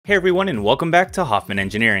Hey everyone, and welcome back to Hoffman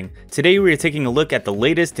Engineering. Today we are taking a look at the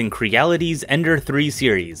latest in Creality's Ender-3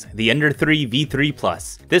 series, the Ender-3 V3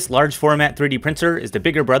 Plus. This large format 3D printer is the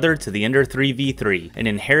bigger brother to the Ender-3 V3 and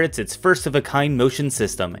inherits its first of a kind motion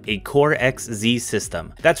system, a Core XZ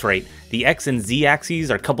system. That's right, the X and Z axes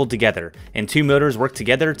are coupled together, and two motors work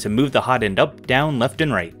together to move the hot end up, down, left,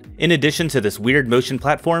 and right. In addition to this weird motion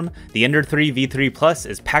platform, the Ender-3 V3 Plus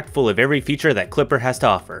is packed full of every feature that Klipper has to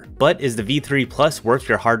offer. But is the V3 Plus worth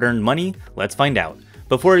your hard-earned money? Let's find out.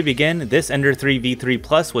 Before we begin, this Ender-3 V3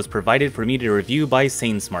 Plus was provided for me to review by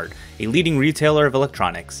SaneSmart, a leading retailer of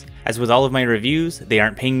electronics. As with all of my reviews, they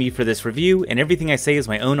aren't paying me for this review, and everything I say is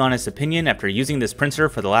my own honest opinion after using this printer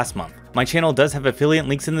for the last month. My channel does have affiliate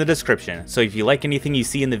links in the description, so if you like anything you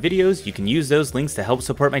see in the videos, you can use those links to help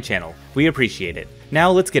support my channel. We appreciate it.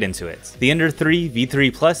 Now let's get into it. The Ender-3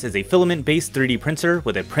 V3 Plus is a filament-based 3D printer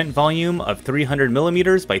with a print volume of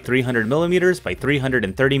 300mm by 300mm by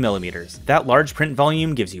 330mm. That large print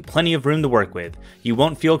volume gives you plenty of room to work with. You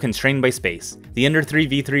won't feel constrained by space. The Ender-3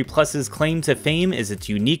 V3 Plus's claim to fame is its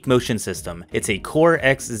unique motion system. It's a Core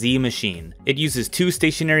XZ machine. It uses two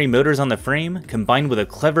stationary motors on the frame, combined with a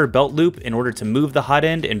clever belt loop in order to move the hot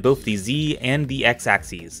end in both the Z and the X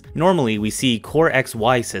axes. Normally we see Core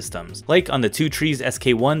XY systems, like on the Two Trees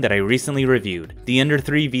SK1 that I recently reviewed. The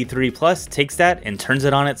Ender-3 V3 Plus takes that and turns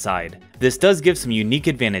it on its side. This does give some unique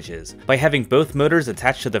advantages. By having both motors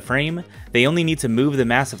attached to the frame, they only need to move the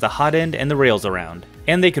mass of the hot end and the rails around,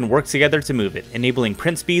 and they can work together to move it, enabling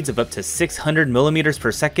print speeds of up to 600mm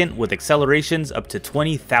per second with accelerations up to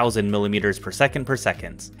 20,000mm per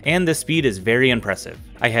second. And this speed is very impressive.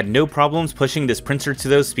 I had no problems pushing this printer to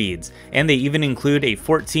those speeds, and they even include a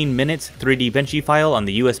 14-minute 3D Benchy file on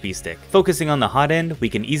the USB stick. Focusing on the hot end, we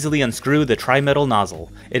can easily unscrew the tri-metal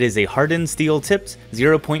nozzle. It is a hardened steel-tipped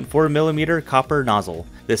 0.4mm copper nozzle.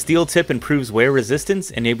 The steel tip improves wear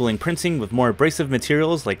resistance, enabling printing with more abrasive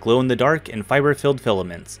materials like glow-in-the-dark and fiber-filled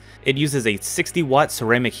filaments. It uses a 60-watt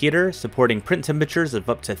ceramic heater, supporting print temperatures of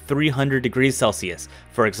up to 300 degrees Celsius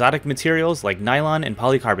for exotic materials like nylon and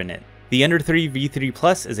polycarbonate. The Ender-3 V3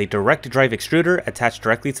 Plus is a direct drive extruder attached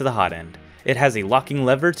directly to the hot end. It has a locking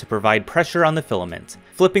lever to provide pressure on the filament.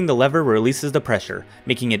 Flipping the lever releases the pressure,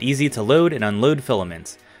 making it easy to load and unload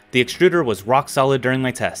filaments. The extruder was rock solid during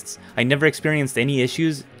my tests. I never experienced any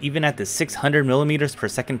issues, even at the 600mm per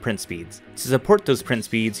second print speeds. To support those print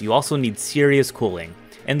speeds, you also need serious cooling,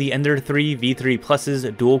 and the Ender-3 V3 Plus's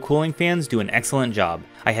dual cooling fans do an excellent job.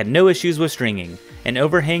 I had no issues with stringing, and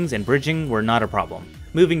overhangs and bridging were not a problem.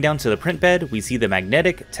 Moving down to the print bed, we see the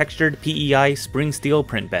magnetic, textured PEI spring steel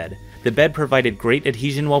print bed. The bed provided great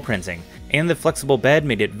adhesion while printing, and the flexible bed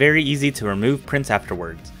made it very easy to remove prints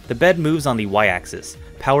afterwards. The bed moves on the Y-axis,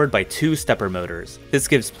 powered by two stepper motors. This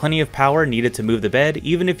gives plenty of power needed to move the bed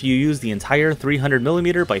even if you use the entire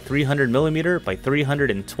 300mm by 300mm by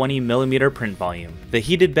 320mm print volume. The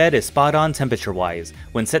heated bed is spot on temperature wise.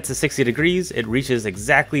 When set to 60 degrees, it reaches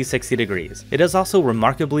exactly 60 degrees. It is also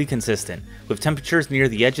remarkably consistent, with temperatures near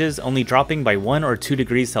the edges only dropping by 1 or 2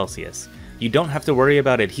 degrees Celsius. You don't have to worry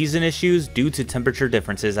about adhesion issues due to temperature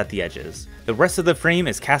differences at the edges. The rest of the frame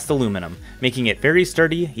is cast aluminum, making it very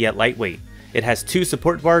sturdy yet lightweight. It has two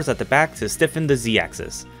support bars at the back to stiffen the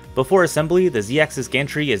Z-axis. Before assembly, the Z-axis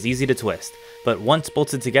gantry is easy to twist, but once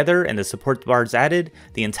bolted together and the support bars added,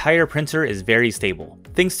 the entire printer is very stable.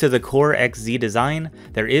 Thanks to the Core XZ design,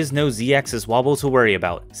 there is no Z-axis wobble to worry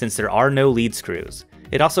about, since there are no lead screws.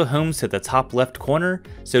 It also homes to the top left corner,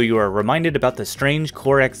 so you are reminded about the strange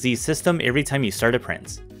Core XZ system every time you start a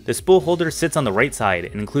print. The spool holder sits on the right side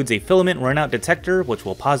and includes a filament runout detector which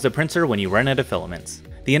will pause the printer when you run out of filaments.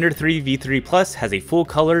 The Ender-3 V3 Plus has a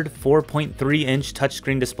full-colored 4.3-inch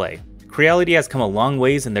touchscreen display. Creality has come a long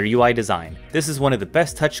ways in their UI design. This is one of the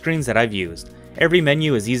best touchscreens that I've used. Every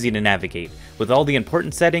menu is easy to navigate, with all the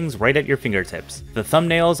important settings right at your fingertips. The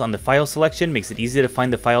thumbnails on the file selection makes it easy to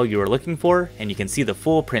find the file you are looking for, and you can see the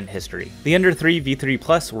full print history. The Ender-3 V3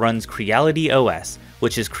 Plus runs CrealityOS,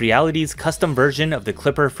 which is Creality's custom version of the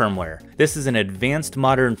Klipper firmware. This is an advanced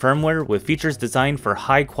modern firmware with features designed for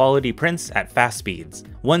high quality prints at fast speeds.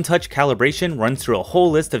 One-touch calibration runs through a whole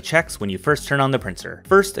list of checks when you first turn on the printer.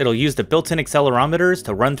 First, it'll use the built-in accelerometers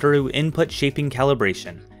to run through input shaping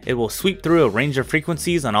calibration. It will sweep through a range of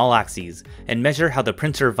frequencies on all axes, and measure how the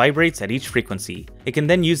printer vibrates at each frequency. It can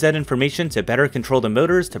then use that information to better control the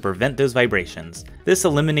motors to prevent those vibrations. This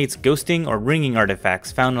eliminates ghosting or ringing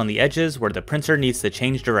artifacts found on the edges where the printer needs to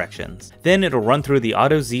change directions. Then it'll run through the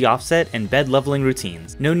auto Z offset and bed leveling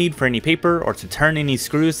routines. No need for any paper or to turn any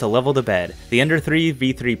screws to level the bed. The Ender-3 V3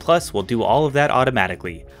 V3 Plus will do all of that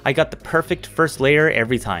automatically. I got the perfect first layer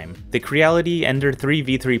every time. The Creality Ender-3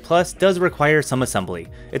 V3 Plus does require some assembly.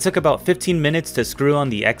 It took about 15 minutes to screw on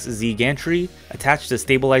the XZ gantry, attach the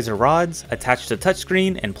stabilizer rods, attach the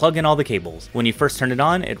touchscreen, and plug in all the cables. When you first turn it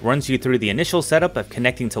on, it runs you through the initial setup of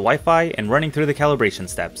connecting to Wi-Fi and running through the calibration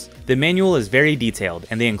steps. The manual is very detailed,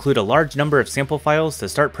 and they include a large number of sample files to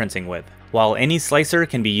start printing with. While any slicer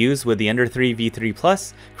can be used with the Ender-3 V3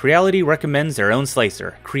 Plus, Creality recommends their own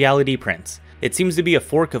slicer, Creality Prints. It seems to be a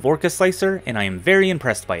fork of Orca Slicer, and I am very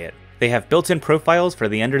impressed by it. They have built-in profiles for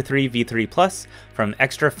the Ender-3 V3 Plus, from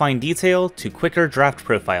extra fine detail to quicker draft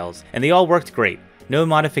profiles, and they all worked great. No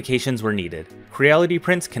modifications were needed. Creality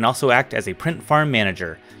Prints can also act as a print farm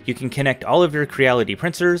manager. You can connect all of your Creality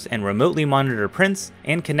printers and remotely monitor prints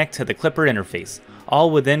and connect to the Klipper interface,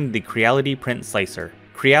 all within the Creality Print Slicer.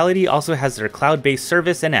 Creality also has their cloud-based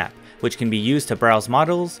service and app, which can be used to browse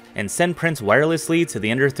models and send prints wirelessly to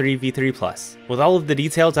the Ender-3 V3 Plus. With all of the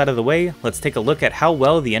details out of the way, let's take a look at how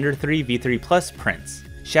well the Ender-3 V3 Plus prints.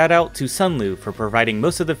 Shout out to Sunlu for providing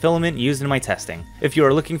most of the filament used in my testing. If you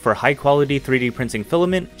are looking for high quality 3D printing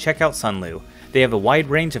filament, check out Sunlu. They have a wide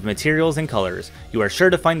range of materials and colors. You are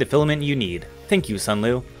sure to find the filament you need. Thank you,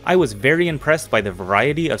 Sunlu. I was very impressed by the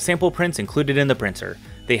variety of sample prints included in the printer.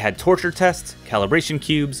 They had torture tests, calibration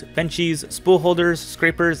cubes, benchies, spool holders,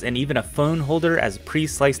 scrapers, and even a phone holder as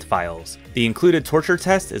pre-sliced files. The included torture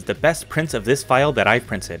test is the best prints of this file that I've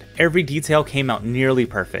printed. Every detail came out nearly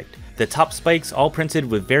perfect. The top spikes all printed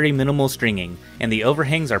with very minimal stringing, and the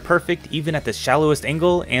overhangs are perfect even at the shallowest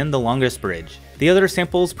angle and the longest bridge. The other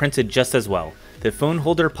samples printed just as well. The phone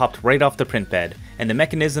holder popped right off the print bed, and the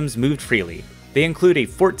mechanisms moved freely. They include a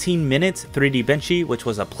 14-minute 3D Benchy, which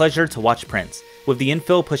was a pleasure to watch prints. With the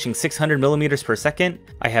infill pushing 600mm per second,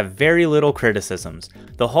 I have very little criticisms.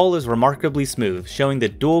 The hull is remarkably smooth, showing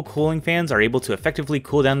that dual cooling fans are able to effectively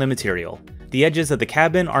cool down the material. The edges of the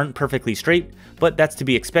cabin aren't perfectly straight, but that's to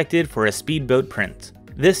be expected for a speedboat print.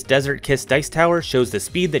 This Desert Kiss dice tower shows the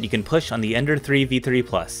speed that you can push on the Ender-3 V3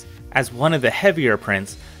 Plus. As one of the heavier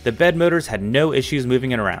prints, the bed motors had no issues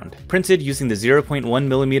moving it around. Printed using the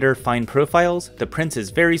 0.1mm fine profiles, the print is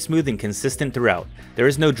very smooth and consistent throughout. There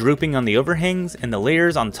is no drooping on the overhangs, and the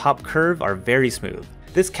layers on top curve are very smooth.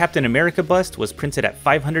 This Captain America bust was printed at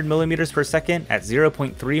 500mm per second at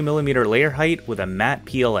 0.3mm layer height with a matte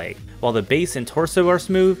PLA. While the base and torso are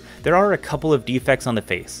smooth, there are a couple of defects on the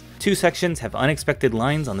face. Two sections have unexpected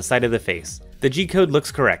lines on the side of the face. The G-code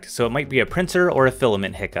looks correct, so it might be a printer or a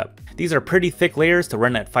filament hiccup. These are pretty thick layers to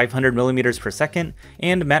run at 500mm per second,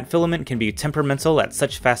 and matte filament can be temperamental at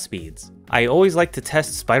such fast speeds. I always like to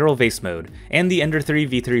test spiral vase mode, and the Ender-3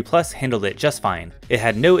 V3 Plus handled it just fine. It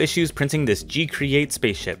had no issues printing this G-Create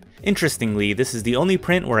spaceship. Interestingly, this is the only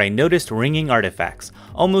print where I noticed ringing artifacts,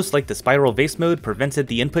 almost like the spiral vase mode prevented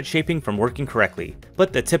the input shaping from working correctly.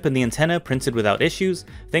 But the tip and the antenna printed without issues,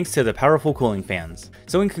 thanks to the powerful cooling fans.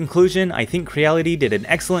 So in conclusion, I think Creality did an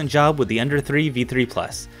excellent job with the Ender-3 V3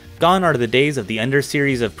 Plus. Gone are the days of the Ender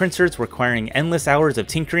series of printers requiring endless hours of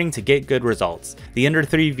tinkering to get good results. The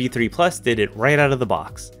Ender-3 V3 Plus did it right out of the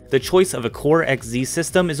box. The choice of a Core XZ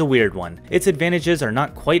system is a weird one. Its advantages are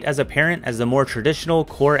not quite as apparent as the more traditional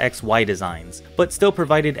Core XY designs, but still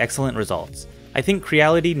provided excellent results. I think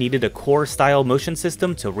Creality needed a Core-style motion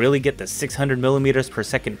system to really get the 600mm per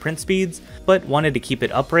second print speeds, but wanted to keep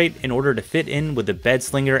it upright in order to fit in with the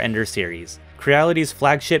Bedslinger Ender series. Creality's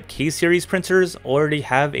flagship K-series printers already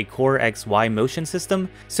have a Core XY motion system,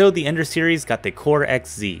 so the Ender series got the Core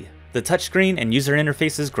XZ. The touchscreen and user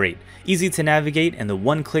interface is great, easy to navigate, and the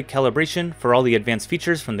one-click calibration for all the advanced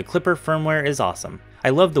features from the Klipper firmware is awesome.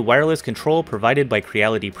 I love the wireless control provided by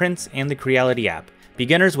Creality Prints and the Creality app.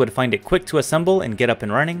 Beginners would find it quick to assemble and get up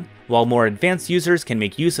and running, while more advanced users can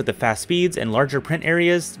make use of the fast speeds and larger print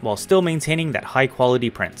areas while still maintaining that high quality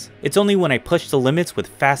print. It's only when I push the limits with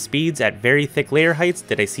fast speeds at very thick layer heights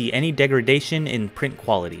that I see any degradation in print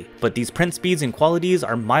quality, but these print speeds and qualities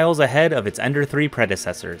are miles ahead of its Ender-3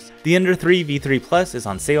 predecessors. The Ender-3 V3 Plus is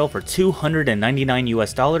on sale for $299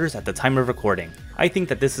 US at the time of recording. I think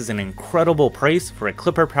that this is an incredible price for a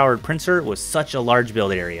Klipper powered printer with such a large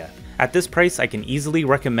build area. At this price, I can easily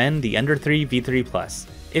recommend the Ender-3 V3 Plus.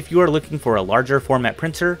 If you are looking for a larger format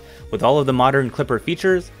printer with all of the modern Klipper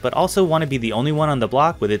features, but also want to be the only one on the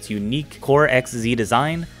block with its unique Core XZ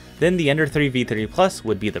design, then the Ender-3 V3 Plus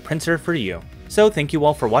would be the printer for you. So thank you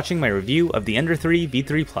all for watching my review of the Ender-3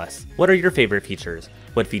 V3 Plus. What are your favorite features?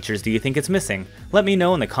 What features do you think it's missing? Let me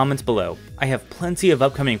know in the comments below. I have plenty of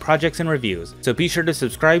upcoming projects and reviews, so be sure to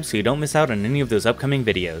subscribe so you don't miss out on any of those upcoming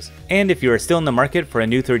videos. And if you are still in the market for a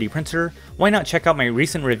new 3D printer, why not check out my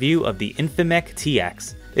recent review of the Infimec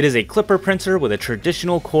TX. It is a Klipper printer with a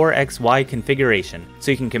traditional Core XY configuration,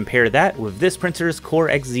 so you can compare that with this printer's Core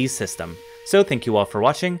XZ system. So thank you all for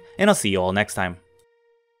watching, and I'll see you all next time.